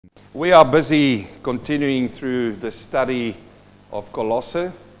We are busy continuing through the study of Colossae,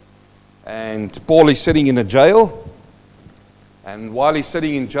 and Paul is sitting in a jail, and while he's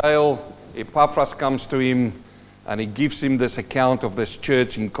sitting in jail, Epaphras comes to him and he gives him this account of this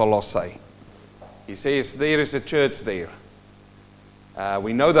church in Colossae. He says, there is a church there.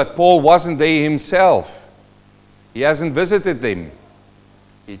 We know that Paul wasn't there himself. He hasn't visited them.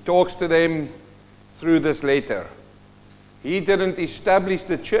 He talks to them through this letter. He didn't establish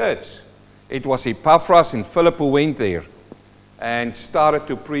the church. It was Epaphras and Philip who went there and started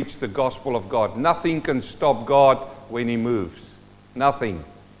to preach the gospel of God. Nothing can stop God when He moves. Nothing.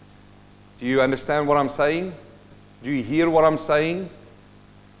 Do you understand what I'm saying? Do you hear what I'm saying?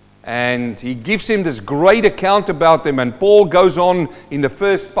 And he gives him this great account about them. And Paul goes on in the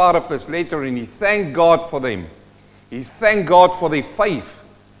first part of this letter and he thanked God for them. He thanked God for their faith.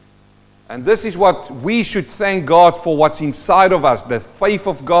 And this is what we should thank God for, what's inside of us, the faith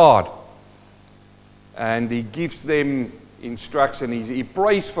of God. And he gives them instruction. He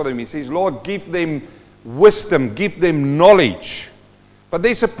prays for them. He says, Lord, give them wisdom, give them knowledge. But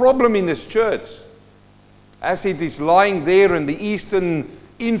there's a problem in this church. As it is lying there and the Eastern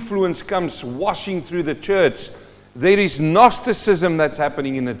influence comes washing through the church, there is Gnosticism that's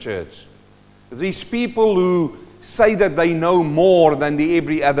happening in the church. These people who say that they know more than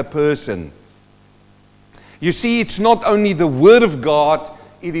every other person. You see, it's not only the Word of God,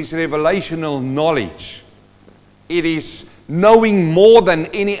 it is revelational knowledge. It is knowing more than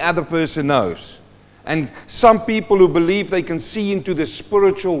any other person knows. And some people who believe they can see into the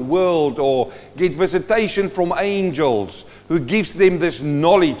spiritual world or get visitation from angels, who gives them this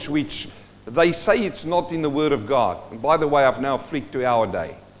knowledge which they say it's not in the Word of God. And by the way, I've now flicked to our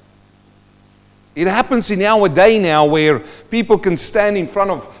day. It happens in our day now where people can stand in front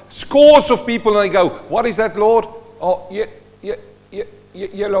of scores of people and they go, what is that, Lord? Oh,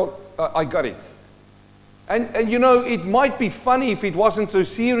 yeah, Lord, I got it. And you know, it might be funny if it wasn't so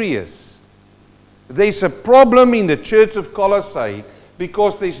serious. There's a problem in the church of Colossae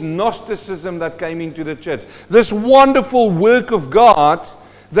because there's Gnosticism that came into the church. This wonderful work of God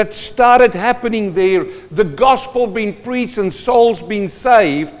that started happening there, the gospel being preached and souls being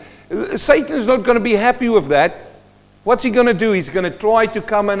saved, Satan is not going to be happy with that. What's he going to do? He's going to try to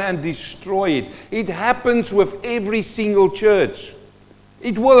come in and destroy it. It happens with every single church.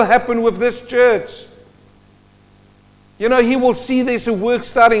 It will happen with this church. You know, he will see there's a work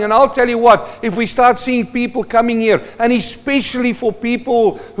starting. And I'll tell you what, if we start seeing people coming here, and especially for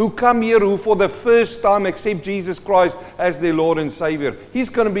people who come here who for the first time accept Jesus Christ as their Lord and Savior, he's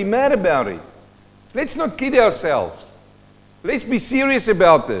going to be mad about it. Let's not kid ourselves. Let's be serious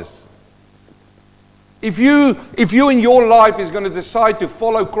about this. If you in your life is going to decide to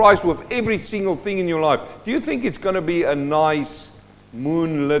follow Christ with every single thing in your life, do you think it's going to be a nice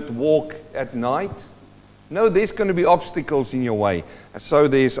moonlit walk at night? No, there's going to be obstacles in your way. So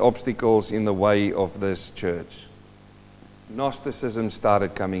there's obstacles in the way of this church. Gnosticism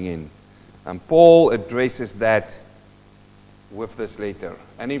started coming in. And Paul addresses that with this letter.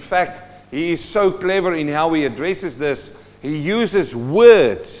 And in fact, he is so clever in how he addresses this. He uses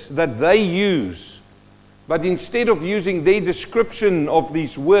words that they use. But instead of using their description of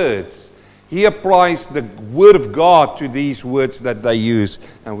these words, he applies the Word of God to these words that they use.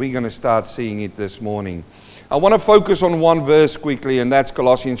 And we're going to start seeing it this morning. I want to focus on one verse quickly, and that's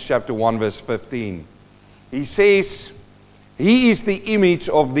Colossians chapter 1, verse 15. He says, He is the image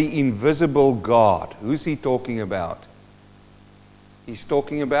of the invisible God. Who's he talking about? He's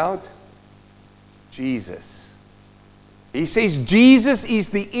talking about Jesus. He says Jesus is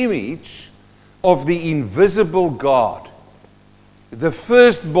the image of the invisible God, the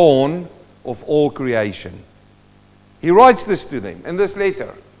firstborn of all creation. He writes this to them in this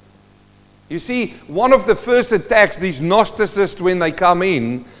letter. You see, one of the first attacks, these Gnosticists, when they come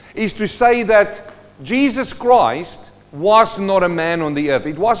in, is to say that Jesus Christ was not a man on the earth.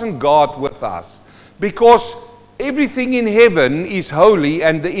 It wasn't God with us. Because everything in heaven is holy,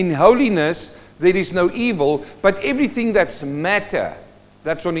 and in holiness there is no evil, but everything that's matter,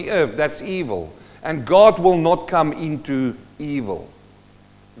 that's on the earth, that's evil. And God will not come into evil.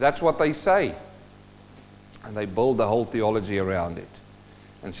 That's what they say. And they build the whole theology around it.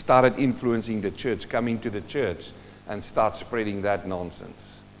 And started influencing the church, coming to the church, and start spreading that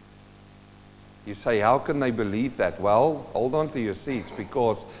nonsense. You say, how can they believe that? Well, hold on to your seats,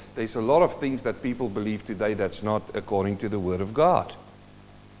 because there's a lot of things that people believe today that's not according to the Word of God.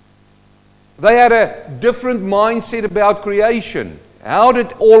 They had a different mindset about creation. How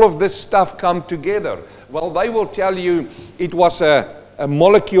did all of this stuff come together? Well, they will tell you it was a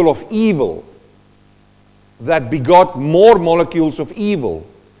molecule of evil that begot more molecules of evil.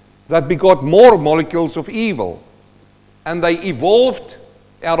 that begot more molecules of evil. And they evolved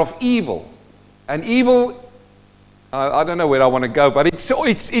out of evil. And evil, I don't know where I want to go, but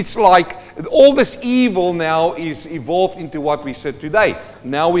it's like all this evil now is evolved into what we said today.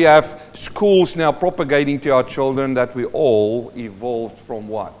 Now we have schools now propagating to our children that we all evolved from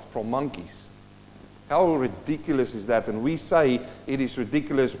what? From monkeys. How ridiculous is that? And we say it is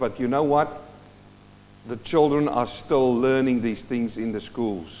ridiculous, but you know what? The children are still learning these things in the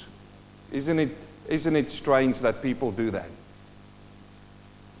schools. Isn't it strange that people do that?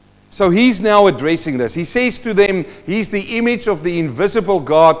 So he's now addressing this. He says to them, he's the image of the invisible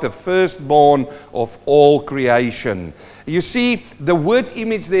God, the firstborn of all creation. You see, the word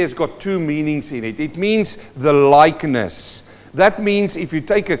image there has got two meanings in it. It means the likeness. That means if you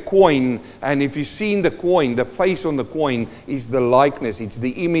take a coin, and if you've seen the coin, the face on the coin is the likeness. It's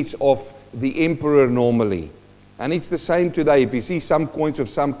the image of the emperor normally. And it's the same today. If you see some coins of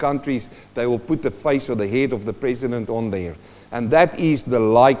some countries, they will put the face or the head of the president on there. And that is the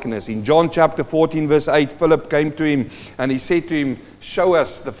likeness. In John chapter 14, verse 8, Philip came to him and he said to him, show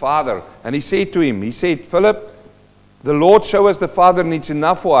us the Father. And he said to him, Philip, the Lord show us the Father and it's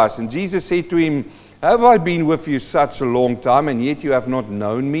enough for us. And Jesus said to him, have I been with you such a long time and yet you have not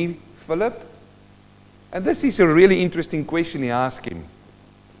known me, Philip? And this is a really interesting question he asked him.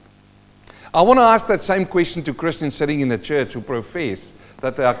 I want to ask that same question to Christians sitting in the church who profess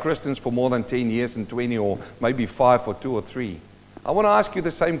that they are Christians for more than 10 years and 20 or maybe 5 or 2 or 3. I want to ask you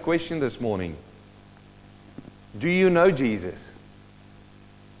the same question this morning. Do you know Jesus?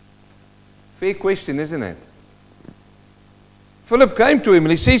 Fair question, isn't it? Philip came to him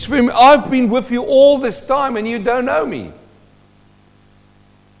and he says to him, I've been with you all this time and you don't know me.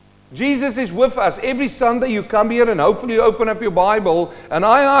 Jesus is with us. Every Sunday you come here and hopefully you open up your Bible. And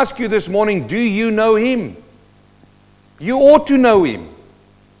I ask you this morning, do you know Him? You ought to know Him.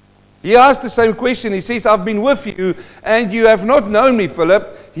 He asked the same question. He says, I've been with you and you have not known me,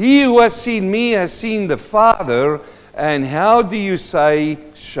 Philip. He who has seen me has seen the Father. And how do you say,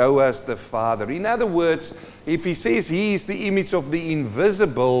 show us the Father? In other words, if he says he is the image of the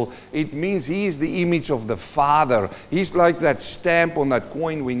invisible, it means he is the image of the Father. He's like that stamp on that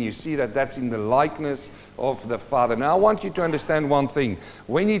coin when you see that, that's in the likeness of the Father. Now I want you to understand one thing.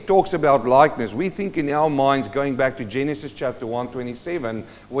 When he talks about likeness, we think in our minds going back to Genesis chapter 1:27,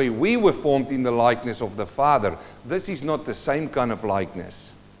 where we were formed in the likeness of the Father. This is not the same kind of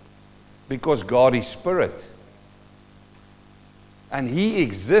likeness, because God is spirit. And He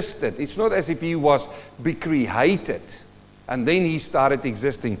existed. It's not as if He was created and then He started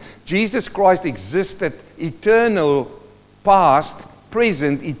existing. Jesus Christ existed eternal past,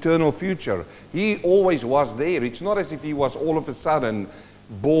 present, eternal future. He always was there. It's not as if He was all of a sudden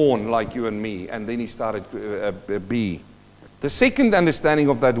born like you and me and then He started be. The second understanding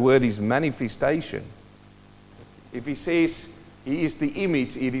of that word is manifestation. If He says He is the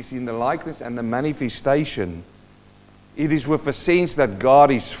image, it is in the likeness and the manifestation. It is with a sense that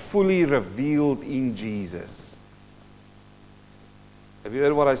God is fully revealed in Jesus. Have you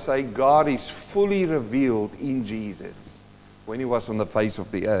heard what I say? God is fully revealed in Jesus when He was on the face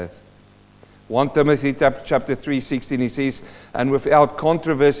of the earth. 1 Timothy chapter 3:16, he says, and without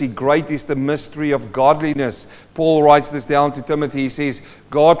controversy, great is the mystery of godliness. Paul writes this down to Timothy. He says,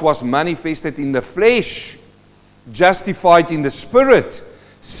 God was manifested in the flesh, justified in the spirit,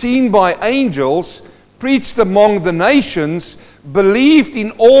 seen by angels, preached among the nations, believed in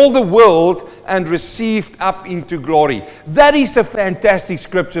all the world, and received up into glory. That is a fantastic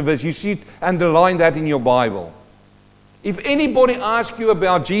scripture verse. You see it, underline that in your Bible. If anybody asks you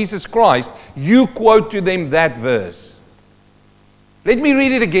about Jesus Christ, you quote to them that verse. Let me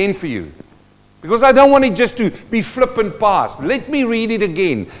read it again for you, because I don't want it just to be flippant past. Let me read it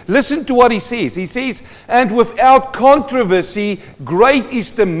again. Listen to what he says. He says, and without controversy, great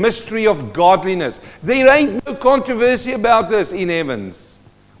is the mystery of godliness. There ain't no controversy about this in heavens.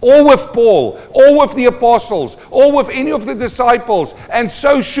 Or with Paul, or with the apostles, or with any of the disciples. And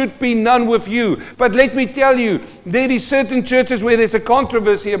so should be none with you. But let me tell you, there is certain churches where there's a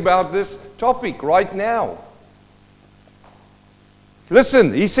controversy about this topic right now.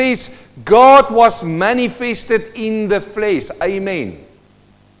 Listen, he says, God was manifested in the flesh. Amen.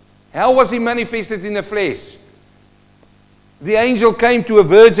 How was He manifested in the flesh? The angel came to a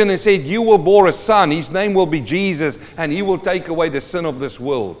virgin and said, you will bear a son. His name will be Jesus, and He will take away the sin of this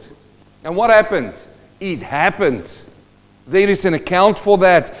world. And what happened? It happened. There is an account for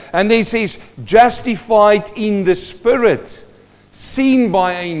that. And then he says, justified in the Spirit, seen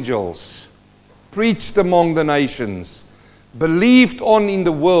by angels, preached among the nations, believed on in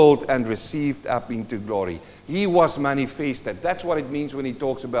the world, and received up into glory. He was manifested. That's what it means when he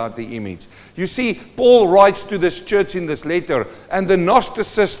talks about the image. You see, Paul writes to this church in this letter, and the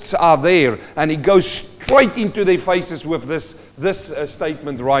Gnosticists are there, and he goes straight into their faces with this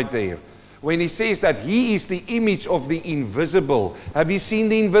statement right there. When he says that he is the image of the invisible. Have you seen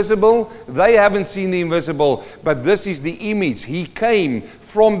the invisible? They haven't seen the invisible, but this is the image. He came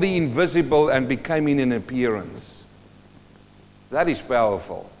from the invisible and became in an appearance. That is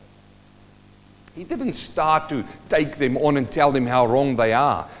powerful. He didn't start to take them on and tell them how wrong they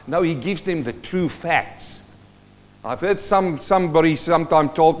are. No, he gives them the true facts. I've heard somebody sometime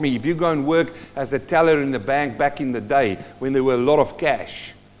told me, if you go and work as a teller in the bank back in the day when there were a lot of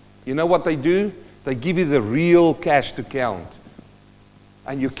cash, you know what they do? They give you the real cash to count.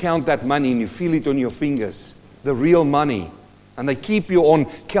 And you count that money and you feel it on your fingers. The real money. And they keep you on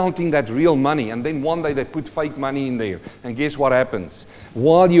counting that real money. And then one day they put fake money in there. And guess what happens?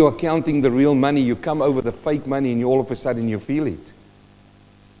 While you are counting the real money, you come over the fake money and all of a sudden you feel it.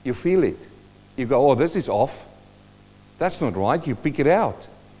 You feel it. You go, oh, this is off. That's not right. You pick it out.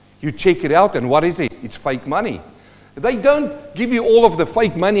 You check it out and what is it? It's fake money. They don't give you all of the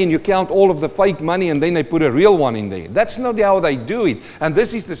fake money and you count all of the fake money and then they put a real one in there. That's not how they do it. And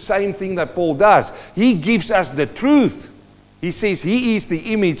this is the same thing that Paul does. He gives us the truth. He says he is the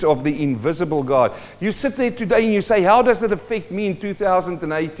image of the invisible God. You sit there today and you say, how does it affect me in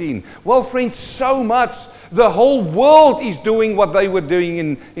 2018? Well, friends, so much. The whole world is doing what they were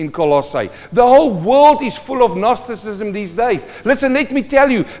doing in Colossae. The whole world is full of Gnosticism these days. Listen, let me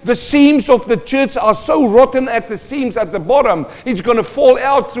tell you, the seams of the church are so rotten at the seams at the bottom, it's going to fall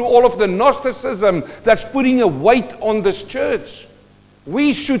out through all of the Gnosticism that's putting a weight on this church.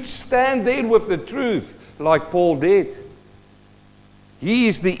 We should stand there with the truth like Paul did. He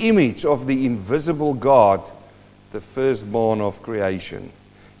is the image of the invisible God, the firstborn of creation.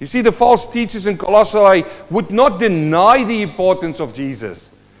 You see, the false teachers in Colossae would not deny the importance of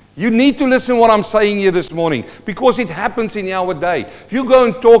Jesus. You need to listen what I'm saying here this morning, because it happens in our day. You go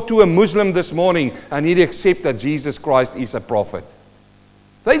and talk to a Muslim this morning and he'd accept that Jesus Christ is a prophet.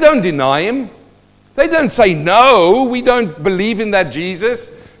 They don't deny him. They don't say, no, we don't believe in that Jesus.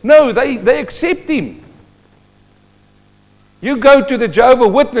 No, they accept him. You go to the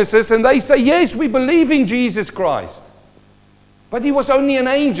Jehovah's Witnesses and they say, yes, we believe in Jesus Christ. But he was only an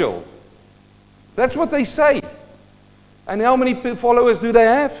angel. That's what they say. And how many followers do they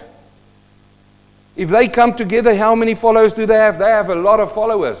have? If they come together, how many followers do they have? They have a lot of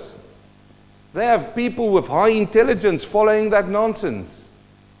followers. They have people with high intelligence following that nonsense.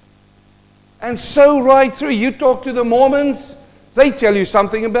 And so right through, you talk to the Mormons, they tell you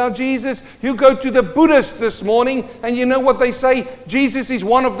something about Jesus. You go to the Buddhists this morning, and you know what they say? Jesus is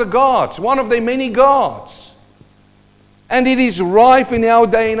one of the gods, one of their many gods. And it is rife in our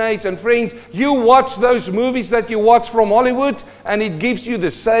day and age. And friends, you watch those movies that you watch from Hollywood, and it gives you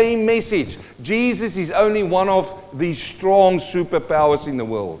the same message. Jesus is only one of these strong superpowers in the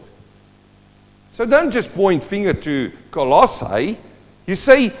world. So don't just point finger to Colossae. You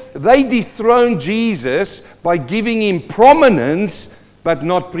see, they dethroned Jesus by giving him prominence, but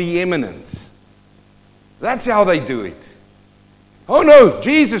not preeminence. That's how they do it. Oh no,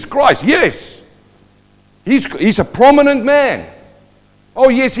 Jesus Christ, yes. He's a prominent man. Oh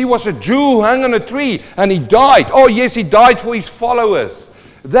yes, he was a Jew who hung on a tree and he died. Oh yes, he died for his followers.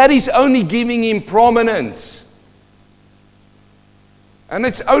 That is only giving him prominence. And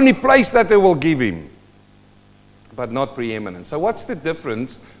it's only place that they will give him, but not preeminence. So what's the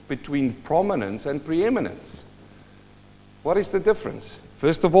difference between prominence and preeminence? What is the difference?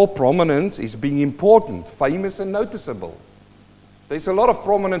 First of all, prominence is being important, famous and noticeable. There's a lot of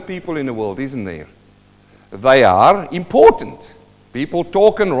prominent people in the world, isn't there? They are important. People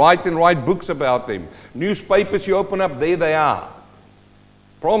talk and write books about them. Newspapers you open up, there they are.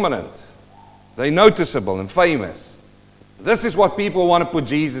 Prominent. They're noticeable and famous. This is what people want to put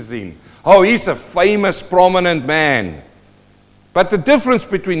Jesus in. Oh, he's a famous, prominent man. But the difference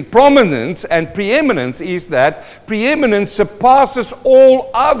between prominence and preeminence is that preeminence surpasses all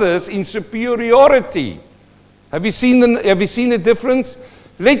others in superiority. Have you seen the difference?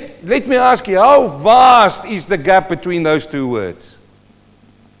 Let me ask you, how vast is the gap between those two words?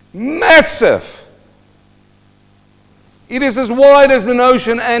 Massive. It is as wide as an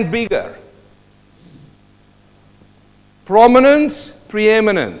ocean and bigger. Prominence,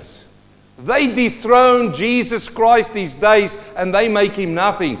 preeminence. They dethrone Jesus Christ these days and they make him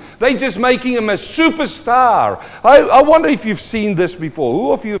nothing. They're just making him a superstar. I wonder if you've seen this before.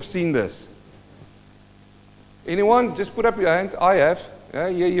 Who of you have seen this? Anyone? Just put up your hand. I have. Yeah,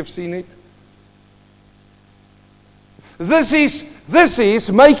 you've seen it. This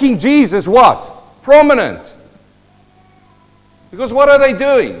is making Jesus what? Prominent. Because what are they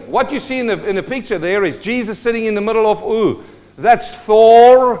doing? What you see in the picture there is Jesus sitting in the middle of, that's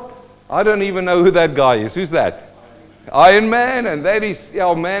Thor. I don't even know who that guy is. Who's that? Iron Man. And that is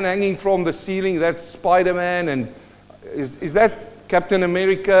our man hanging from the ceiling. That's Spider-Man. And is that Captain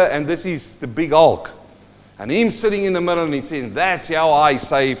America? And this is the big Hulk. And him sitting in the middle and he's saying, that's how I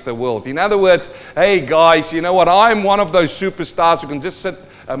save the world. In other words, hey guys, you know what? I'm one of those superstars who can just sit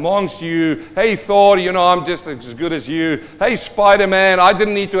amongst you. Hey Thor, I'm just as good as you. Hey Spider-Man, I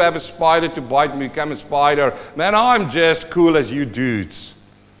didn't need to have a spider to bite me, become a spider. Man, I'm just cool as you dudes.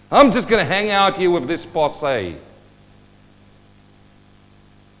 I'm just going to hang out here with this posse.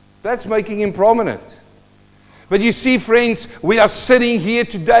 That's making him prominent. But you see, friends, we are sitting here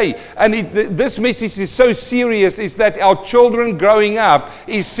today, and this message is so serious, is that our children growing up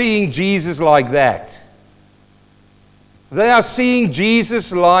is seeing Jesus like that. They are seeing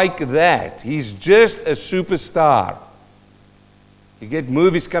Jesus like that. He's just a superstar. You get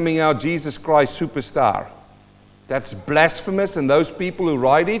movies coming out, Jesus Christ Superstar. That's blasphemous, and those people who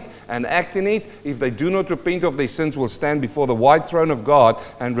write it and act in it, if they do not repent of their sins, will stand before the white throne of God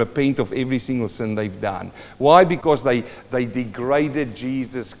and repent of every single sin they've done. Why? Because they degraded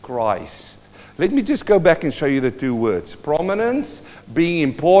Jesus Christ. Let me just go back and show you the two words. Prominence, being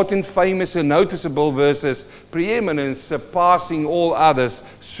important, famous, and noticeable, versus preeminence, surpassing all others,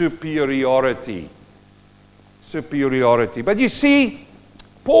 superiority. Superiority. But you see,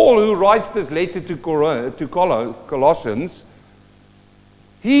 Paul, who writes this letter to Colossians,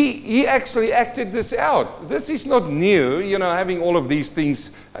 he actually acted this out. This is not new, having all of these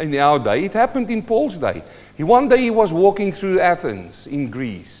things in our day. It happened in Paul's day. One day he was walking through Athens in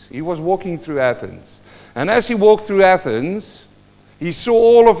Greece. He was walking through Athens. And as he walked through Athens, he saw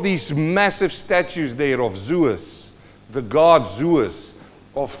all of these massive statues there of Zeus, the god Zeus,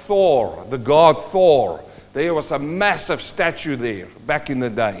 of Thor, the god Thor. There was a massive statue there back in the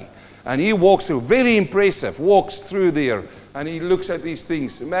day. And he walks through, very impressive, walks through there. And he looks at these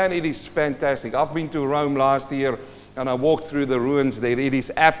things. Man, it is fantastic. I've been to Rome last year and I walked through the ruins there. It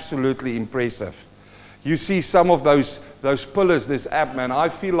is absolutely impressive. You see some of those pillars, this app, man, I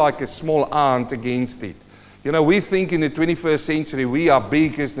feel like a small ant against it. We think in the 21st century we are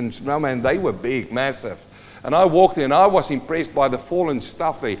biggest, and no, man, they were big, massive. And I walked there and I was impressed by the fallen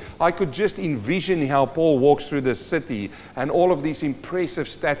stuff there. I could just envision how Paul walks through the city and all of these impressive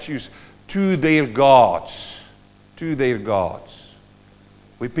statues to their gods. To their gods.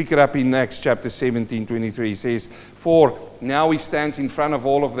 We pick it up in Acts chapter 17:23. He says, for now he stands in front of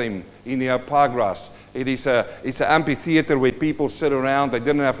all of them in the Areopagus. It's an amphitheater where people sit around. They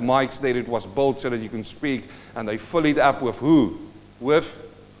didn't have mics there. It was built so that you can speak. And they fill it up with who? With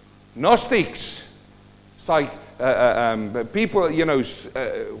Gnostics. It's like people,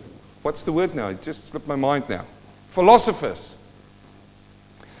 what's the word now? It just slipped my mind now. Philosophers.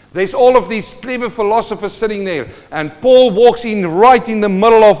 There's all of these clever philosophers sitting there. And Paul walks in right in the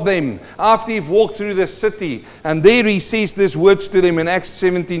middle of them after he's walked through the city. And there he says these words to them in Acts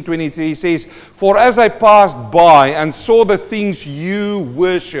 17:23. He says, for as I passed by and saw the things you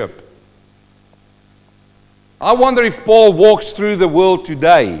worship. I wonder if Paul walks through the world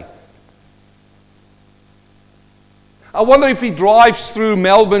today. I wonder if he drives through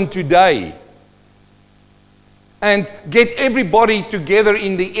Melbourne today and get everybody together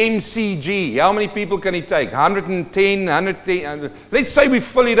in the MCG. How many people can he take? 110. Let's say we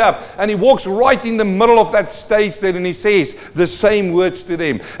fill it up. And he walks right in the middle of that stage there and he says the same words to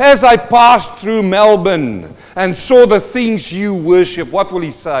them. As I passed through Melbourne and saw the things you worship, what will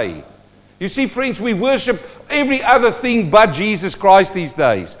he say? You see, friends, we worship every other thing but Jesus Christ these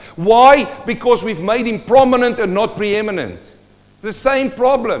days. Why? Because we've made him prominent and not preeminent. It's the same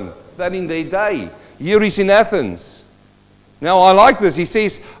problem that in their day. Here he's in Athens. Now, I like this. He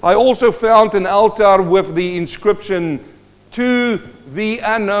says, I also found an altar with the inscription, to the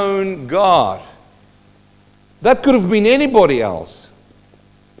unknown God. That could have been anybody else.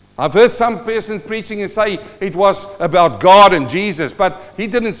 I've heard some person preaching and say it was about God and Jesus, but he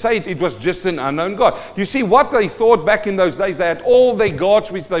didn't say it was just an unknown God. You see, what they thought back in those days, they had all their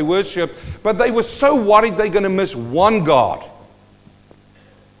gods which they worshipped, but they were so worried they're going to miss one God.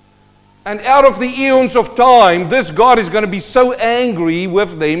 And out of the eons of time, this God is going to be so angry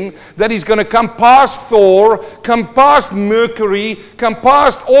with them that he's going to come past Thor, come past Mercury, come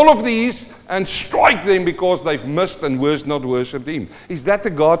past all of these and strike them because they've missed and not worshipped him. Is that the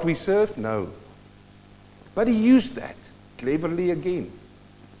God we serve? No. But he used that cleverly again.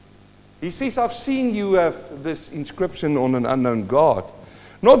 He says, I've seen you have this inscription on an unknown God.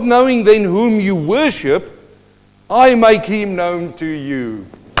 Not knowing then whom you worship, I make him known to you.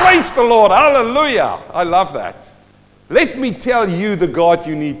 Praise the Lord. Hallelujah. I love that. Let me tell you the God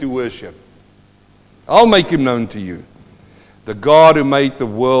you need to worship. I'll make him known to you. The God who made the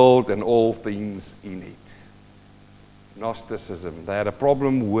world and all things in it. Gnosticism. They had a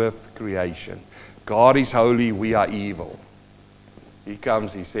problem with creation. God is holy, we are evil. He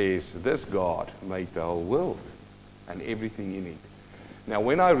comes, he says, this God made the whole world and everything in it. Now,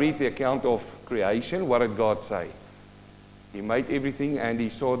 when I read the account of creation, what did God say? He made everything and he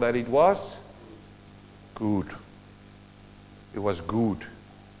saw that it was good. It was good,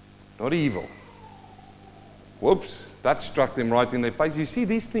 not evil. Whoops, that struck them right in their face. You see,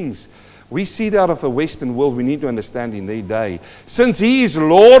 these things, we see it out of the Western world, we need to understand in their day. Since he is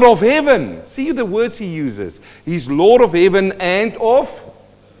Lord of heaven, see the words he uses. He's Lord of heaven and of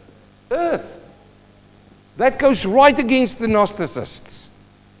earth. That goes right against the Gnosticists.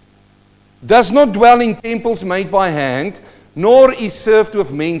 Does not dwell in temples made by hand, nor is served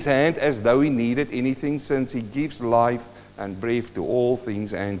with men's hand as though he needed anything, since he gives life and breath to all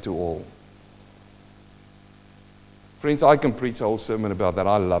things and to all. Friends, I can preach a whole sermon about that.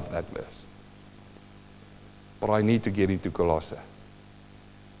 I love that verse. But I need to get into Colossae.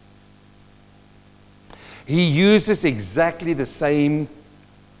 He uses exactly the same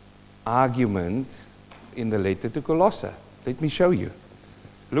argument in the letter to Colossae. Let me show you.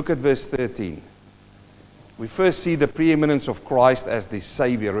 Look at verse 13. We first see the preeminence of Christ as the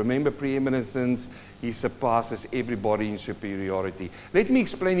Savior. Remember, preeminence, he surpasses everybody in superiority. Let me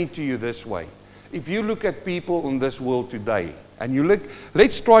explain it to you this way. If you look at people in this world today, and you look,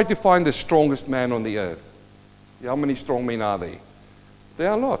 let's try to find the strongest man on the earth. How many strong men are there?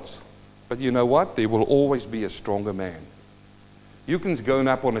 There are lots. But you know what? There will always be a stronger man. You can go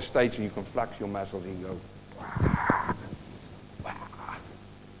up on a stage and you can flex your muscles and go, wow, wow.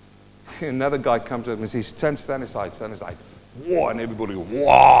 Another guy comes up and says, stand aside, stand aside. Whoa, and everybody goes,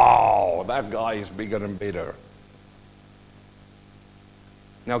 wow, that guy is bigger and better.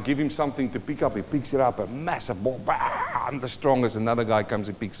 Now give him something to pick up. He picks it up, a massive ball. Bah, I'm the strongest. Another guy comes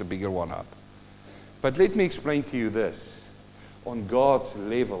and picks a bigger one up. But let me explain to you this. On God's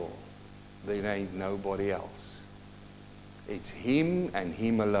level, there ain't nobody else. It's him and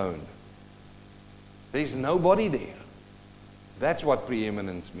him alone. There's nobody there. That's what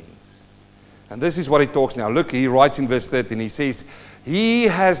preeminence means. And this is what he talks now. Look, he writes in verse 13. He says, he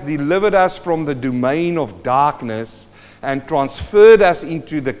has delivered us from the domain of darkness and transferred us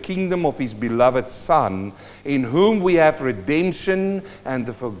into the kingdom of his beloved Son, in whom we have redemption and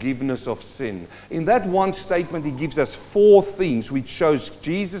the forgiveness of sin. In that one statement, he gives us four things which shows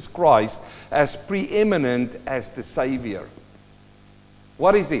Jesus Christ as preeminent as the Savior.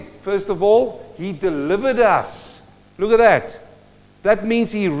 What is it? First of all, he delivered us. Look at that. That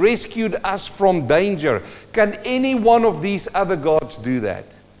means he rescued us from danger. Can any one of these other gods do that?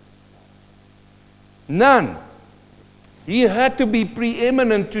 None. He had to be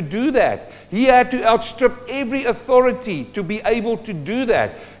preeminent to do that. He had to outstrip every authority to be able to do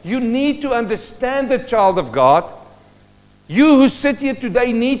that. You need to understand it, child of God. You who sit here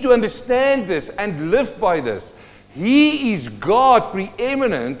today need to understand this and live by this. He is God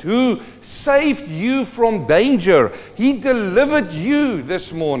preeminent who saved you from danger. He delivered you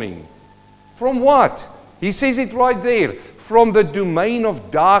this morning. From what? He says it right there. From the domain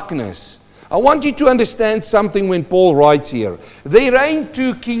of darkness. I want you to understand something when Paul writes here. There ain't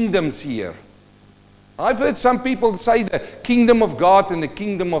two kingdoms here. I've heard some people say the kingdom of God and the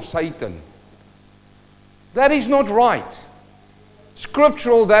kingdom of Satan. That is not right.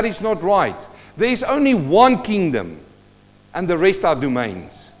 Scriptural, that is not right. There's only one kingdom, and the rest are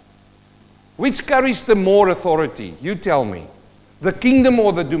domains. Which carries the more authority? You tell me. The kingdom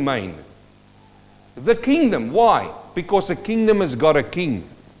or the domain? The kingdom. Why? Because a kingdom has got a king.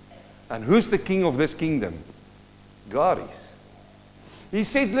 And who's the king of this kingdom? God is. He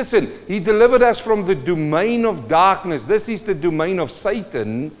said, listen, he delivered us from the domain of darkness. This is the domain of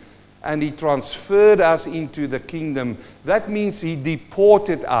Satan. And he transferred us into the kingdom. That means he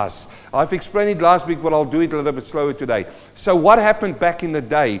deported us. I've explained it last week, but I'll do it a little bit slower today. So what happened back in the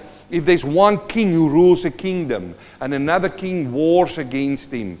day? If there's one king who rules a kingdom, and another king wars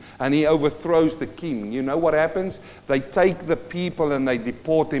against him, and he overthrows the king, you know what happens? They take the people and they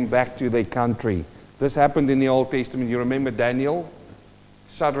deport them back to their country. This happened in the Old Testament. You remember Daniel?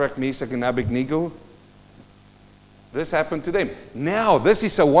 Shadrach, Meshach, and Abednego? This happened to them. Now, this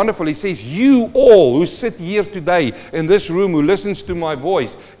is so wonderful. He says, you all who sit here today in this room, who listens to my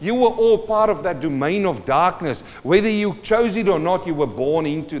voice, you were all part of that domain of darkness. Whether you chose it or not, you were born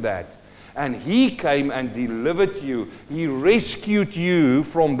into that. And he came and delivered you. He rescued you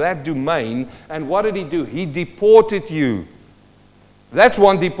from that domain. And what did he do? He deported you. That's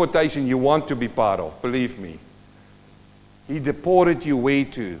one deportation you want to be part of, believe me. He deported you where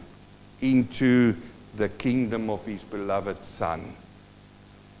to? Into the kingdom of His beloved Son.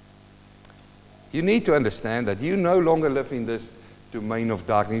 You need to understand that you no longer live in this domain of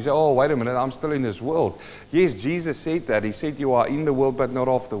darkness. You say, oh, wait a minute, I'm still in this world. Yes, Jesus said that. He said you are in the world but not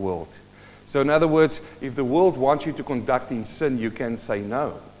of the world. So in other words, if the world wants you to conduct in sin, you can say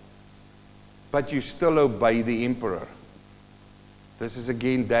no. But you still obey the emperor. This is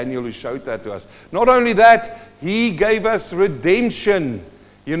again Daniel who showed that to us. Not only that, He gave us redemption.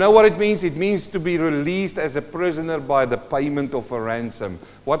 You know what it means? It means to be released as a prisoner by the payment of a ransom.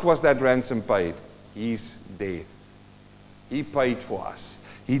 What was that ransom paid? His death. He paid for us.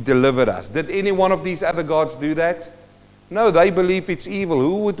 He delivered us. Did any one of these other gods do that? No, they believe it's evil.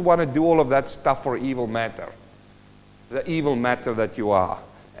 Who would want to do all of that stuff for evil matter? The evil matter that you are.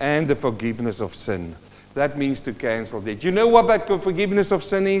 And the forgiveness of sin. That means to cancel debt. You know what that forgiveness of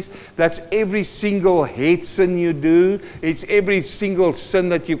sin is? That's every single hate sin you do. It's every single sin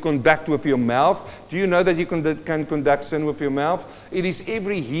that you conduct with your mouth. Do you know that you can conduct sin with your mouth? It is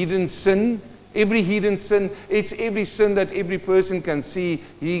every hidden sin. Every hidden sin. It's every sin that every person can see.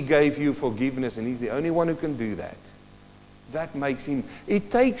 He gave you forgiveness, and He's the only one who can do that. That makes Him...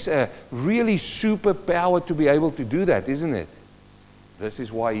 It takes a really super power to be able to do that, isn't it? This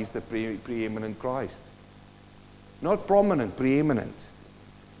is why He's the preeminent Christ. Not prominent, preeminent.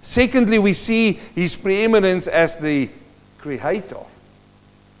 Secondly, we see His preeminence as the Creator.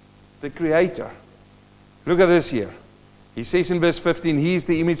 The Creator. Look at this here. He says in verse 15, He is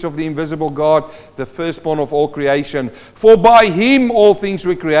the image of the invisible God, the firstborn of all creation. For by Him all things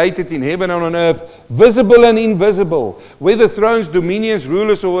were created in heaven and on earth, visible and invisible, whether thrones, dominions,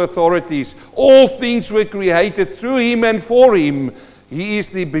 rulers, or authorities. All things were created through Him and for Him. He is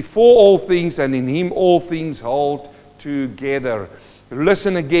the before all things, and in Him all things hold together.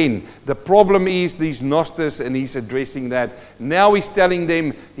 Listen again. The problem is these Gnostics, and He's addressing that. Now He's telling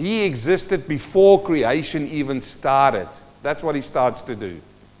them He existed before creation even started. That's what He starts to do.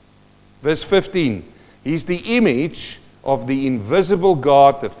 Verse 15. He's the image of the invisible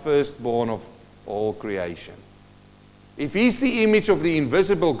God, the firstborn of all creation. If He's the image of the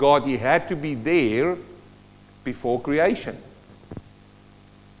invisible God, He had to be there before creation.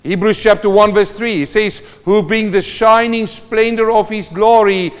 Hebrews chapter 1 verse 3, he says, who being the shining splendor of His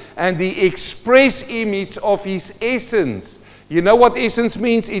glory and the express image of His essence. You know what essence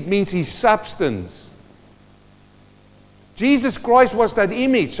means? It means His substance. Jesus Christ was that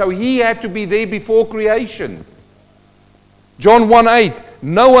image, so He had to be there before creation. John 1:8,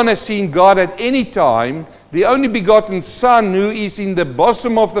 no one has seen God at any time. The only begotten Son who is in the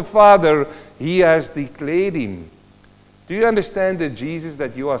bosom of the Father, He has declared Him. Do you understand the Jesus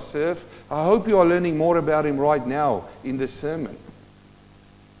that you are served? I hope you are learning more about Him right now in this sermon.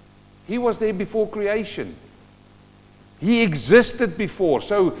 He was there before creation. He existed before.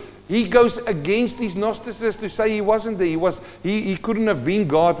 So he goes against these Gnosticists to say He wasn't there. He couldn't have been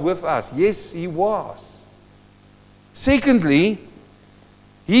God with us. Yes, He was. Secondly,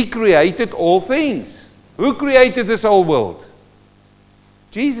 He created all things. Who created this whole world?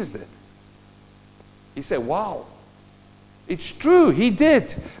 Jesus did. He said, wow. It's true, He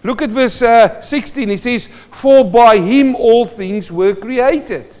did. Look at verse 16. He says, for by Him all things were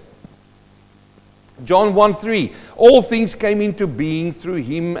created. John 1:3. All things came into being through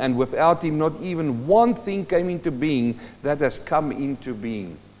Him, and without Him not even one thing came into being that has come into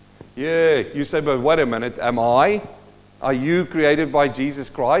being. Yeah, you say, but wait a minute, am I? Are you created by Jesus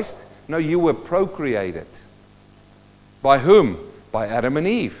Christ? No, you were procreated. By whom? By Adam and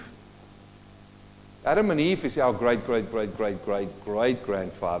Eve. Adam and Eve is our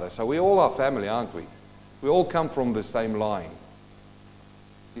great-great-great-great-great-grandfather. So we all are family, aren't we? We all come from the same line.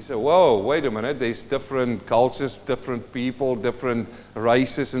 You say, whoa, wait a minute, there's different cultures, different people, different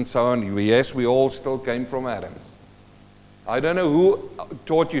races and so on. Yes, we all still came from Adam. I don't know who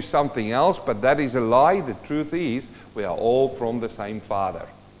taught you something else, but that is a lie. The truth is, we are all from the same Father.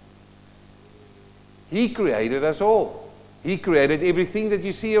 He created us all. He created everything that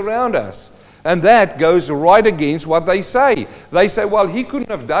you see around us. And that goes right against what they say. They say, well, He couldn't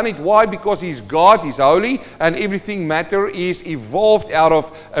have done it. Why? Because He's God, He's holy, and everything matter is evolved out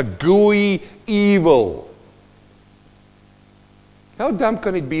of a gooey evil. How dumb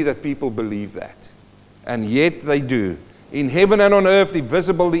can it be that people believe that? And yet they do. In heaven and on earth, the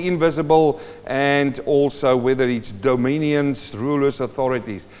visible, the invisible, and also whether it's dominions, rulers,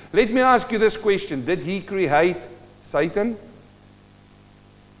 authorities. Let me ask you this question. Did He create Satan?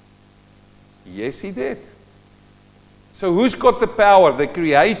 Yes, He did. So who's got the power? The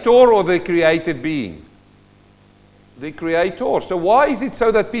creator or the created being? the Creator. So why is it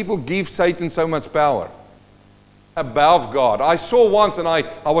so that people give Satan so much power? Above God. I saw once, and I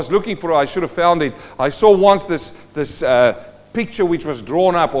was looking for it, I should have found it. I saw once this picture which was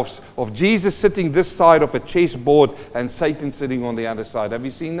drawn up of Jesus sitting this side of a chessboard and Satan sitting on the other side. Have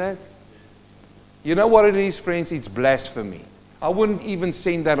you seen that? You know what it is, friends? It's blasphemy. I wouldn't even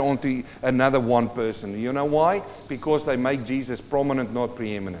send that on to another one person. You know why? Because they make Jesus prominent, not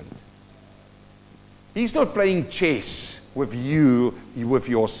preeminent. He's not playing chess with you, with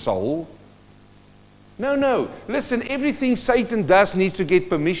your soul. No. Listen, everything Satan does needs to get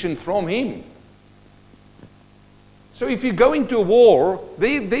permission from him. So if you go into a war,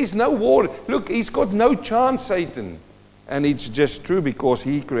 there's no war. Look, he's got no chance, Satan. And it's just true because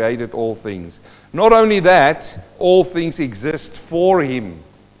he created all things. Not only that, all things exist for him.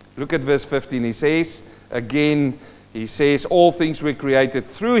 Look at verse 15. He says, all things were created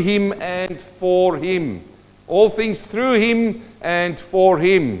through him and for him. All things through him and for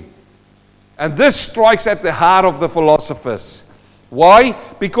him. And this strikes at the heart of the philosophers. Why?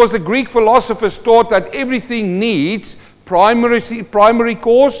 Because the Greek philosophers taught that everything needs primary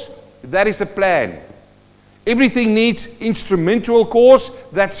cause, that is a plan. Everything needs instrumental cause,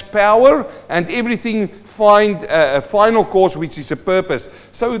 that's power, and everything find a final cause, which is a purpose.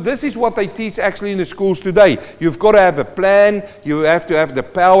 So this is what they teach actually in the schools today. You've got to have a plan, you have to have the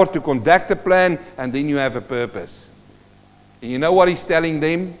power to conduct the plan, and then you have a purpose. And you know what he's telling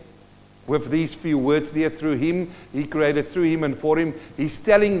them? With these few words there, through him, he created through him and for him. He's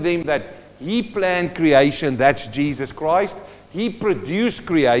telling them that he planned creation, that's Jesus Christ. He produced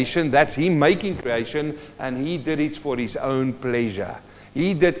creation, that's him making creation, and he did it for his own pleasure.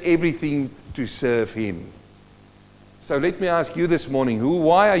 He did everything to serve him. So let me ask you this morning,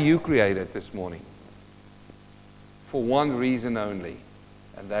 why are you created this morning? For one reason only,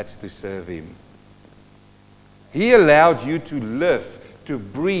 and that's to serve him. He allowed you to live, to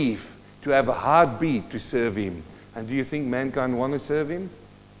breathe, to have a heartbeat to serve him. And do you think mankind want to serve him?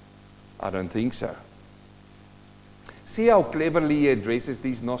 I don't think so. See how cleverly he addresses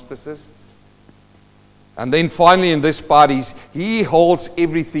these Gnosticists? And then finally in this part, he holds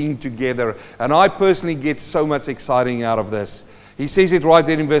everything together. And I personally get so much exciting out of this. He says it right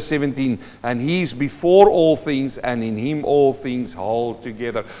there in verse 17. And he's before all things, and in him all things hold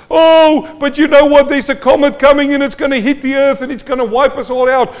together. Oh, but you know what? There's a comet coming and it's going to hit the earth and it's going to wipe us all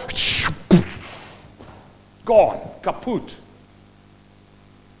out. Gone. Kaput.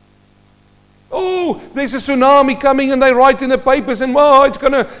 Oh, there's a tsunami coming and they write in the papers and it's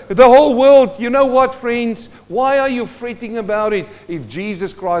going to, the whole world. You know what, friends? Why are you fretting about it if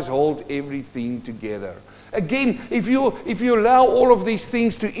Jesus Christ holds everything together? Again, if you allow all of these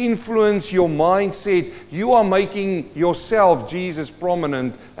things to influence your mindset, you are making yourself, Jesus,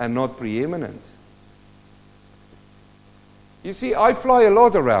 prominent and not preeminent. You see, I fly a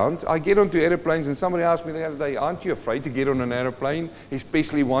lot around. I get onto airplanes and somebody asked me the other day, aren't you afraid to get on an airplane?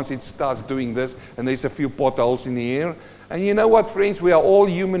 Especially once it starts doing this and there's a few potholes in the air. And you know what, friends? We are all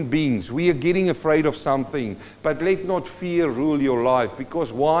human beings. We are getting afraid of something. But let not fear rule your life.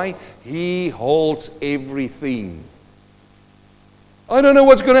 Because why? He holds everything. I don't know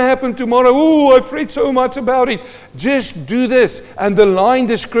what's going to happen tomorrow. Oh, I fret so much about it. Just do this. Underline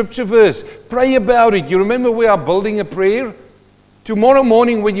the scripture verse. Pray about it. You remember we are building a prayer? Tomorrow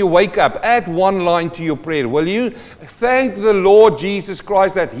morning when you wake up, add one line to your prayer, will you? Thank the Lord Jesus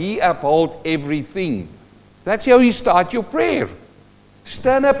Christ that he upholds everything. That's how you start your prayer.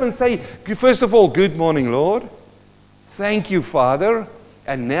 Stand up and say, first of all, good morning, Lord. Thank you, Father.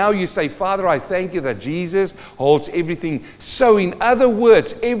 And now you say, Father, I thank you that Jesus holds everything. So in other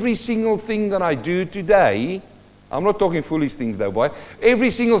words, every single thing that I do today, I'm not talking foolish things though, boy. Every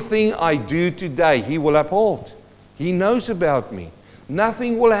single thing I do today, he will uphold. He knows about me.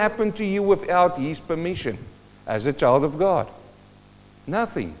 Nothing will happen to you without his permission as a child of God.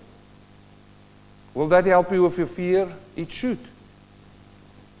 Nothing. Will that help you with your fear? It should.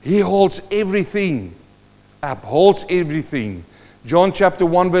 He holds everything. Upholds everything. John chapter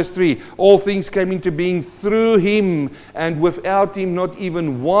 1 verse 3. All things came into being through him, and without him not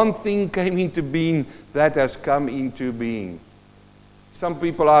even one thing came into being that has come into being. Some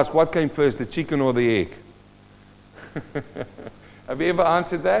people ask, what came first, the chicken or the egg? Have you ever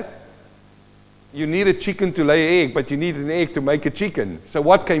answered that? You need a chicken to lay an egg, but you need an egg to make a chicken. So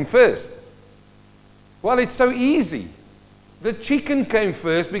what came first? Well, it's so easy. The chicken came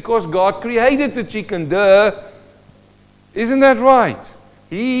first because God created the chicken. Duh. Isn't that right?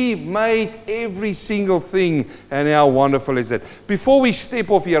 He made every single thing, and how wonderful is that? Before we step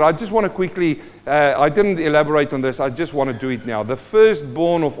off here, I just want to quickly, I didn't elaborate on this, I just want to do it now. The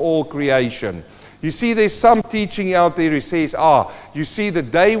firstborn of all creation. You see, there's some teaching out there who says, you see, the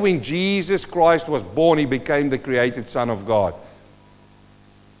day when Jesus Christ was born, He became the created Son of God.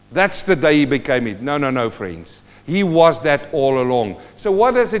 That's the day He became it. No, friends. He was that all along. So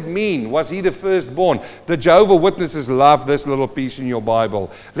what does it mean? Was He the firstborn? The Jehovah's Witnesses love this little piece in your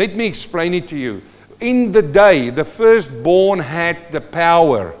Bible. Let me explain it to you. In the day, the firstborn had the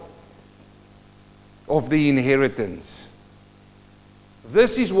power of the inheritance.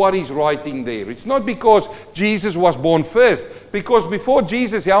 This is what he's writing there. It's not because Jesus was born first. Because before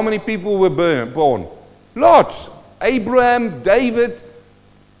Jesus, how many people were born? Lots. Abraham, David.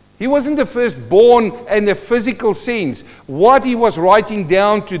 He wasn't the firstborn in the physical sense. What he was writing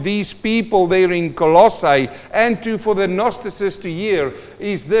down to these people there in Colossae and for the Gnosticists to hear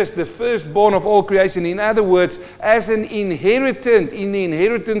is this, the firstborn of all creation. In other words, as an inheritant in the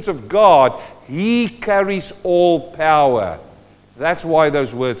inheritance of God, He carries all power. That's why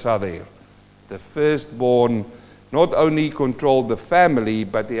those words are there. The firstborn not only controlled the family,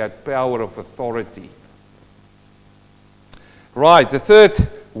 but he had power of authority. Right, the third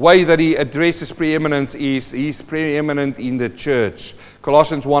way that he addresses preeminence is he's preeminent in the church.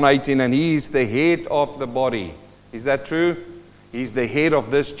 Colossians 1:18, and he is the head of the body. Is that true? He's the head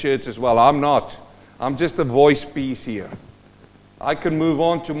of this church as well. I'm not. I'm just a voice piece here. I can move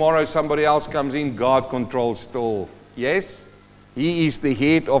on tomorrow, somebody else comes in, God controls still. Yes? He is the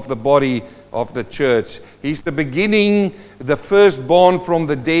head of the body of the church. He's the beginning, the firstborn from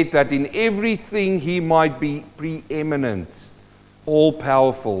the dead, that in everything he might be preeminent,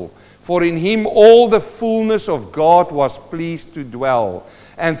 all-powerful. For in him all the fullness of God was pleased to dwell,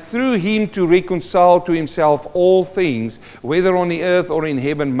 and through him to reconcile to himself all things, whether on the earth or in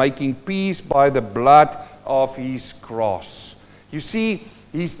heaven, making peace by the blood of his cross. You see,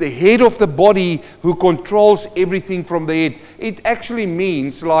 he's the head of the body who controls everything from the head. It actually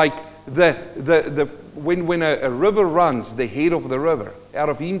means like when a river runs, the head of the river. Out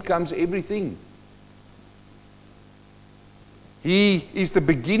of him comes everything. He is the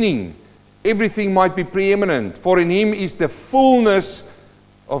beginning. Everything might be preeminent. For in him is the fullness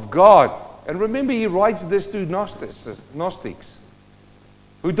of God. And remember, he writes this to Gnostics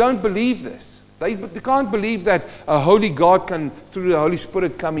who don't believe this. They can't believe that a holy God can, through the Holy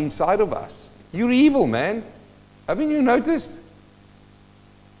Spirit, come inside of us. You're evil, man. Haven't you noticed?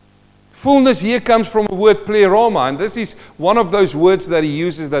 Fullness here comes from the word pleroma, and this is one of those words that he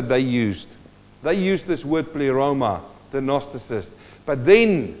uses that they used. They used this word pleroma, the Gnosticist. But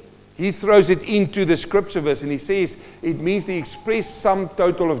then he throws it into the scripture verse, and he says it means the express sum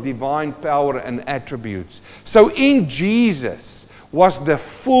total of divine power and attributes. So in Jesus was the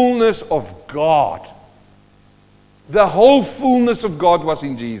fullness of God. The whole fullness of God was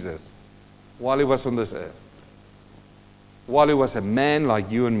in Jesus while he was on this earth. While he was a man like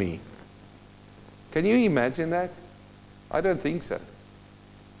you and me. Can you imagine that? I don't think so.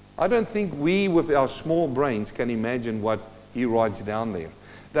 I don't think we with our small brains can imagine what he writes down there.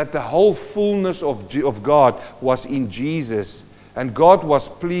 That the whole fullness of God was in Jesus, and God was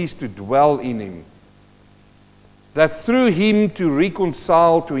pleased to dwell in him. That through him to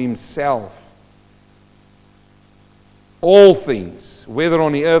reconcile to himself all things, whether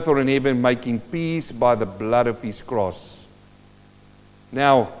on the earth or in heaven, making peace by the blood of his cross.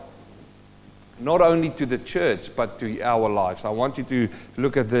 Now, not only to the church, but to our lives. I want you to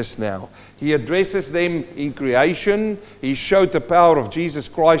look at this now. He addresses them in creation. He showed the power of Jesus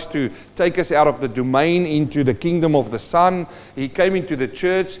Christ to take us out of the domain into the kingdom of the Son. He came into the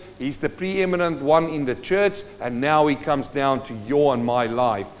church. He's the preeminent one in the church. And now he comes down to your and my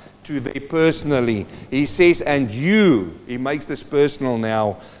life, to them personally. He says, and you, he makes this personal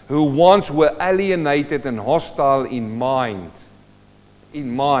now, who once were alienated and hostile in mind. In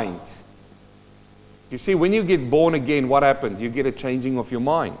mind. You see, when you get born again, what happens? You get a changing of your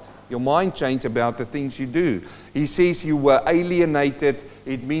mind. Your mind changes about the things you do. He says you were alienated.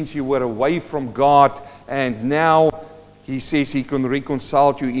 It means you were away from God. And now he says he can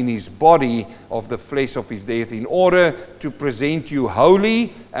reconcile you in his body of the flesh of his death in order to present you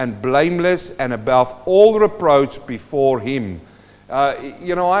holy and blameless and above all reproach before him. I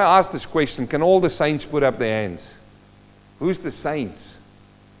asked this question, can all the saints put up their hands? Who's the saints?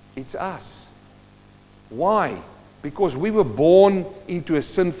 It's us. Why? Because we were born into a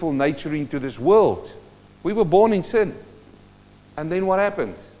sinful nature into this world. We were born in sin. And then what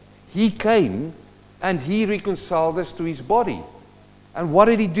happened? He came and he reconciled us to his body. And what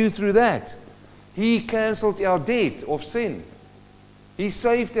did he do through that? He cancelled our debt of sin. He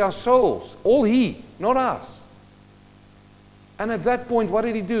saved our souls. All he, not us. And at that point, what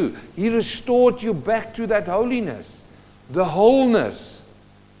did he do? He restored you back to that holiness. The wholeness.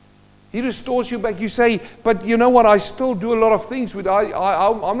 He restores you back. You say, but you know what, I still do a lot of things which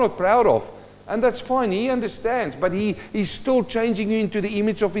I'm not proud of. And that's fine, He understands. But He's still changing you into the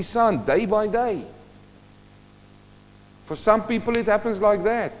image of His Son, day by day. For some people it happens like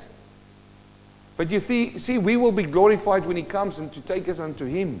that. But you see, we will be glorified when He comes and to take us unto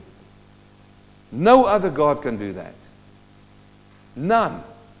Him. No other God can do that. None.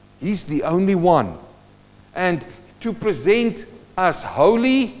 He's the only one. And to present us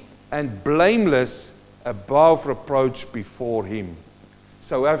holy and blameless above reproach before Him.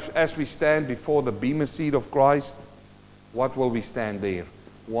 So as we stand before the bema seat of Christ, what will we stand there?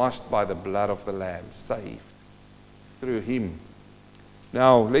 Washed by the blood of the Lamb, saved through Him.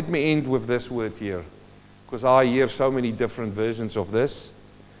 Now, let me end with this word here, because I hear so many different versions of this.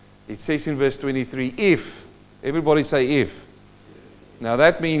 It says in verse 23, if. Everybody say if. Now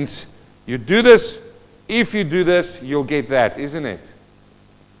that means you do this. If you do this, you'll get that, isn't it?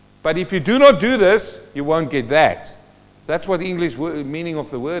 But if you do not do this, you won't get that. That's what the English meaning of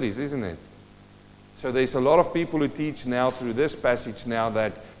the word is, isn't it? So there's a lot of people who teach now through this passage now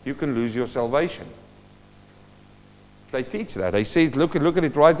that you can lose your salvation. They teach that. They say, look at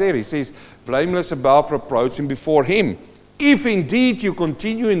it right there. He says, blameless above reproach and before Him. If indeed you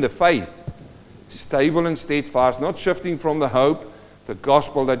continue in the faith, stable and steadfast, not shifting from the hope, the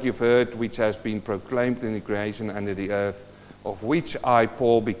gospel that you've heard, which has been proclaimed in the creation under the earth, of which I,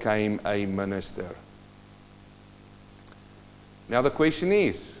 Paul, became a minister. Now the question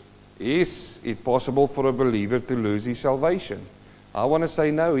is it possible for a believer to lose his salvation? I want to say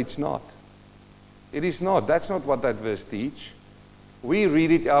no, it's not. It is not. That's not what that verse teaches. We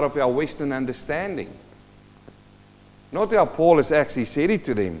read it out of our Western understanding. Not how Paul has actually said it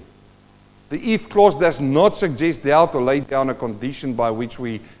to them. The if clause does not suggest doubt or lay down a condition by which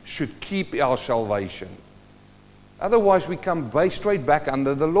we should keep our salvation. Otherwise we come straight back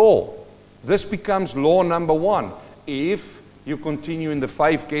under the law. This becomes law number 1. If you continue in the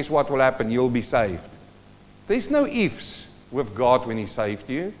faith, guess what will happen? You'll be saved. There's no ifs with God when He saved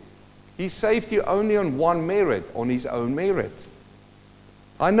you. He saved you only on one merit, on His own merit.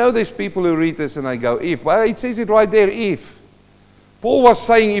 I know there's people who read this and they go, if. Well, it says it right there, if. Paul was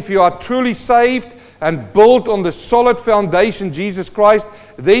saying if you are truly saved and built on the solid foundation, Jesus Christ,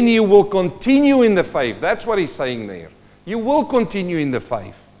 then you will continue in the faith. That's what he's saying there. You will continue in the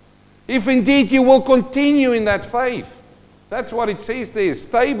faith. If indeed you will continue in that faith. That's what it says there.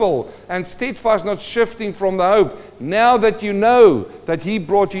 Stable and steadfast, not shifting from the hope. Now that you know that He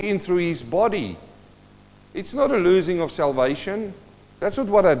brought you in through His body. It's not a losing of salvation. That's not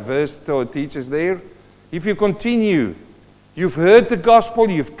what that verse teaches there. If you continue, you've heard the gospel,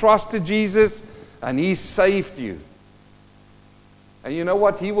 you've trusted Jesus, and He saved you. And you know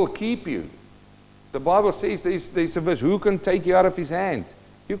what? He will keep you. The Bible says there's a verse, who can take you out of His hand?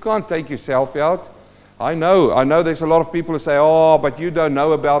 You can't take yourself out. I know there's a lot of people who say, oh, but you don't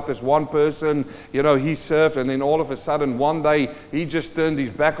know about this one person, he served, and then all of a sudden one day he just turned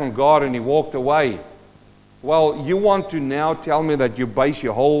his back on God and he walked away. Well, you want to now tell me that you base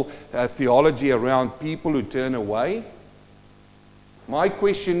your whole theology around people who turn away? My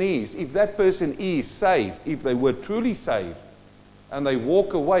question is, if that person is saved, if they were truly saved, and they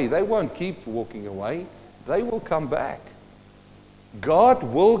walk away, they won't keep walking away. They will come back. God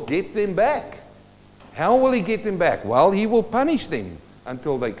will get them back. How will He get them back? Well, He will punish them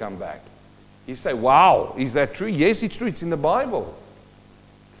until they come back. You say, wow, is that true? Yes, it's true. It's in the Bible.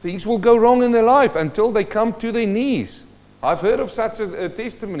 Things will go wrong in their life until they come to their knees. I've heard of such a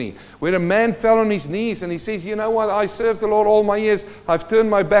testimony where a man fell on his knees and he says, you know what, I served the Lord all my years. I've turned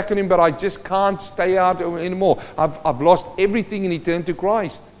my back on Him, but I just can't stay out anymore. I've lost everything, and he turned to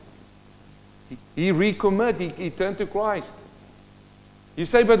Christ. He recommitted. He turned to Christ. You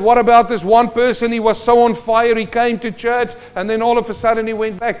say, but what about this one person? He was so on fire, he came to church, and then all of a sudden he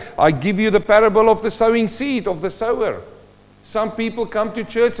went back. I give you the parable of the sowing seed, of the sower. Some people come to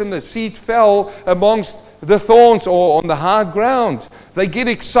church and the seed fell amongst the thorns or on the hard ground. They get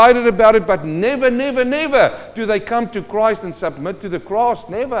excited about it, but never do they come to Christ and submit to the cross.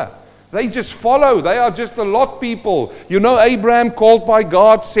 Never. They just follow. They are just a Lot people. You know Abraham, called by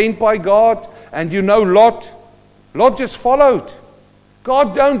God, sent by God, and you know Lot. Lot just followed.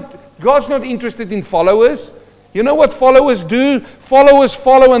 God's not interested in followers. You know what followers do? Followers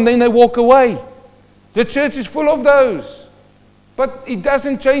follow and then they walk away. The church is full of those. But it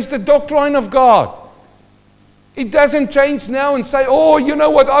doesn't change the doctrine of God. It doesn't change now and say, oh, you know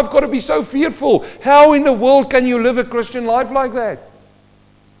what, I've got to be so fearful. How in the world can you live a Christian life like that?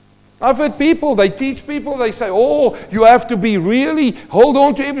 I've heard people, they teach people, they say, oh, you have to be really, hold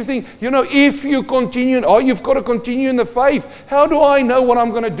on to everything. You know, if you continue, you've got to continue in the faith. How do I know what I'm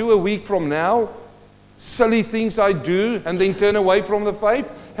going to do a week from now? Silly things I do and then turn away from the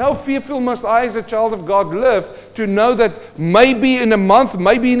faith? How fearful must I as a child of God live to know that maybe in a month,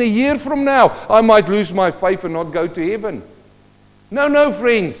 maybe in a year from now, I might lose my faith and not go to heaven? No,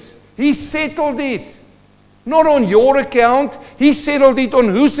 friends. He settled it. Not on your account. He settled it on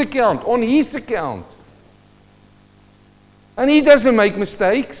whose account? On His account. And He doesn't make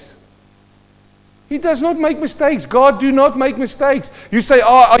mistakes. He does not make mistakes. God do not make mistakes. You say,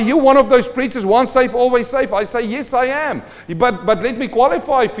 are you one of those preachers, once saved, always saved? I say, yes, I am. But let me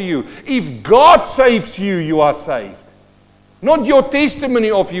qualify for you. If God saves you, you are saved. Not your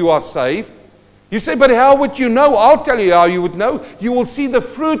testimony of you are saved. You say, but how would you know? I'll tell you how you would know. You will see the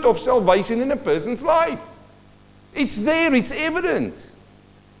fruit of salvation in a person's life. It's there, it's evident.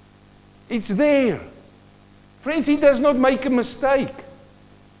 It's there. Friends, He does not make a mistake.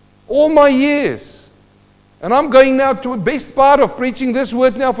 All my years, and I'm going now to the best part of preaching this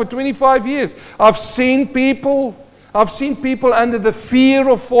word now for 25 years. I've seen people under the fear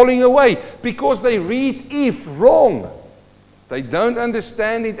of falling away because they read if wrong. They don't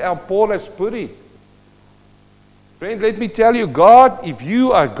understand it how Paul has put it. Friend, let me tell you, God, if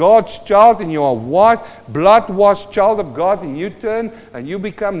you are God's child and you are white, blood-washed child of God, and you turn and you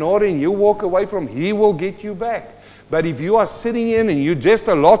become naughty and you walk away from Him, He will get you back. But if you are sitting in and you're just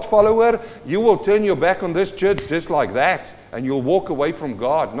a lot follower, you will turn your back on this church just like that, and you'll walk away from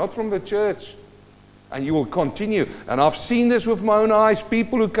God, not from the church. And you will continue. And I've seen this with my own eyes.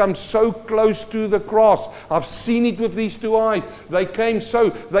 People who come so close to the cross. I've seen it with these two eyes. They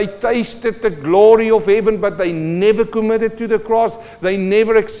tasted the glory of heaven, but they never committed to the cross. They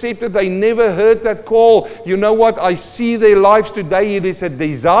never accepted. They never heard that call. You know what? I see their lives today. It is a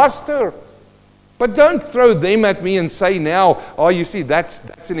disaster. But don't throw them at me and say now, oh, you see,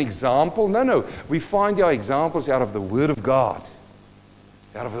 that's an example. No. We find our examples out of the Word of God.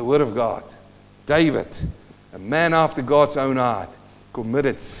 Out of the Word of God. David, a man after God's own heart,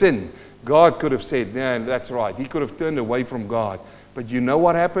 committed sin. God could have said, no, that's right. He could have turned away from God. But you know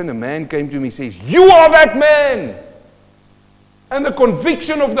what happened? A man came to him and says, you are that man! And the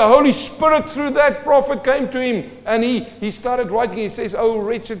conviction of the Holy Spirit through that prophet came to him. And he started writing. He says, oh,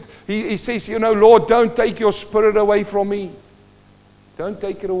 wretched. He says, you know, Lord, don't take your Spirit away from me. Don't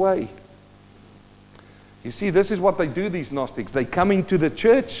take it away. You see, this is what they do, these Gnostics. They come into the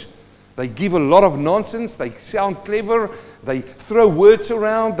church. They give a lot of nonsense. They sound clever. They throw words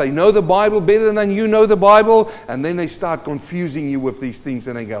around. They know the Bible better than you know the Bible. And then they start confusing you with these things.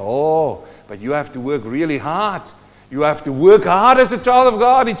 And they go, oh, but you have to work really hard. You have to work hard as a child of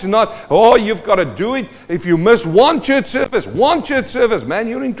God. It's not, oh, you've got to do it. If you miss one church service, man,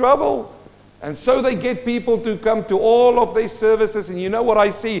 you're in trouble. And so they get people to come to all of these services. And you know what I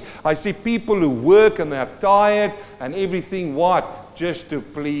see? I see people who work and they're tired and everything, what? Just to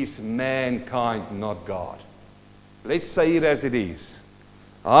please mankind, not God. Let's say it as it is.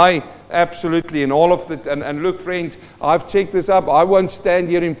 I absolutely, in all of the, and look, friends, I've checked this up. I won't stand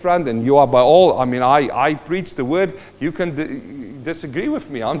here in front, and you are by all, I preach the word. You can disagree with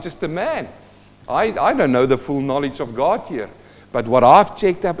me. I'm just a man. I don't know the full knowledge of God here. But what I've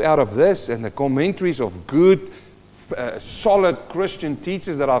checked up out of this and the commentaries of good, solid Christian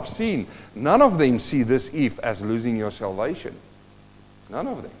teachers that I've seen, none of them see this if as losing your salvation. None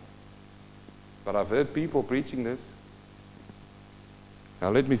of them. But I've heard people preaching this. Now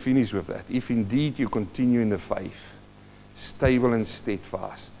let me finish with that. If indeed you continue in the faith, stable and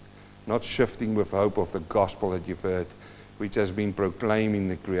steadfast, not shifting with hope of the gospel that you've heard, which has been proclaimed in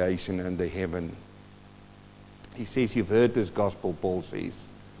the creation and the heaven. He says you've heard this gospel, Paul says,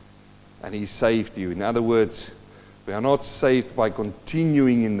 and He saved you. In other words, we are not saved by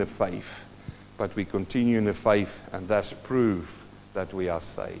continuing in the faith, but we continue in the faith and thus prove that we are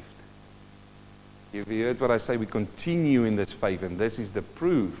saved. You've heard what I say? We continue in this faith, and this is the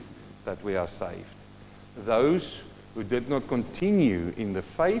proof that we are saved. Those who did not continue in the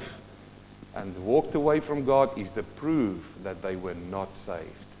faith and walked away from God is the proof that they were not saved.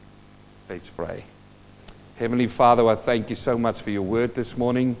 Let's pray. Heavenly Father, I thank you so much for your word this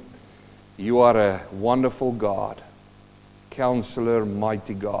morning. You are a wonderful God, Counselor,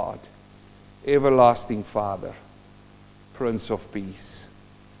 mighty God, everlasting Father, Prince of Peace.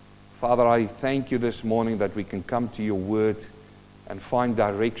 Father, I thank you this morning that we can come to your word and find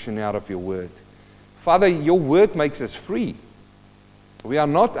direction out of your word. Father, your word makes us free. We are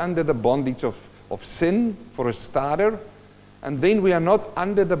not under the bondage of sin, for a starter, and then we are not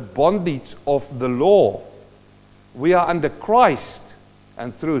under the bondage of the law. We are under Christ,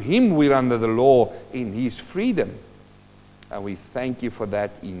 And through him we're under the law in his freedom. And we thank you for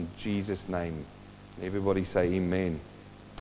that in Jesus' name. Everybody say amen.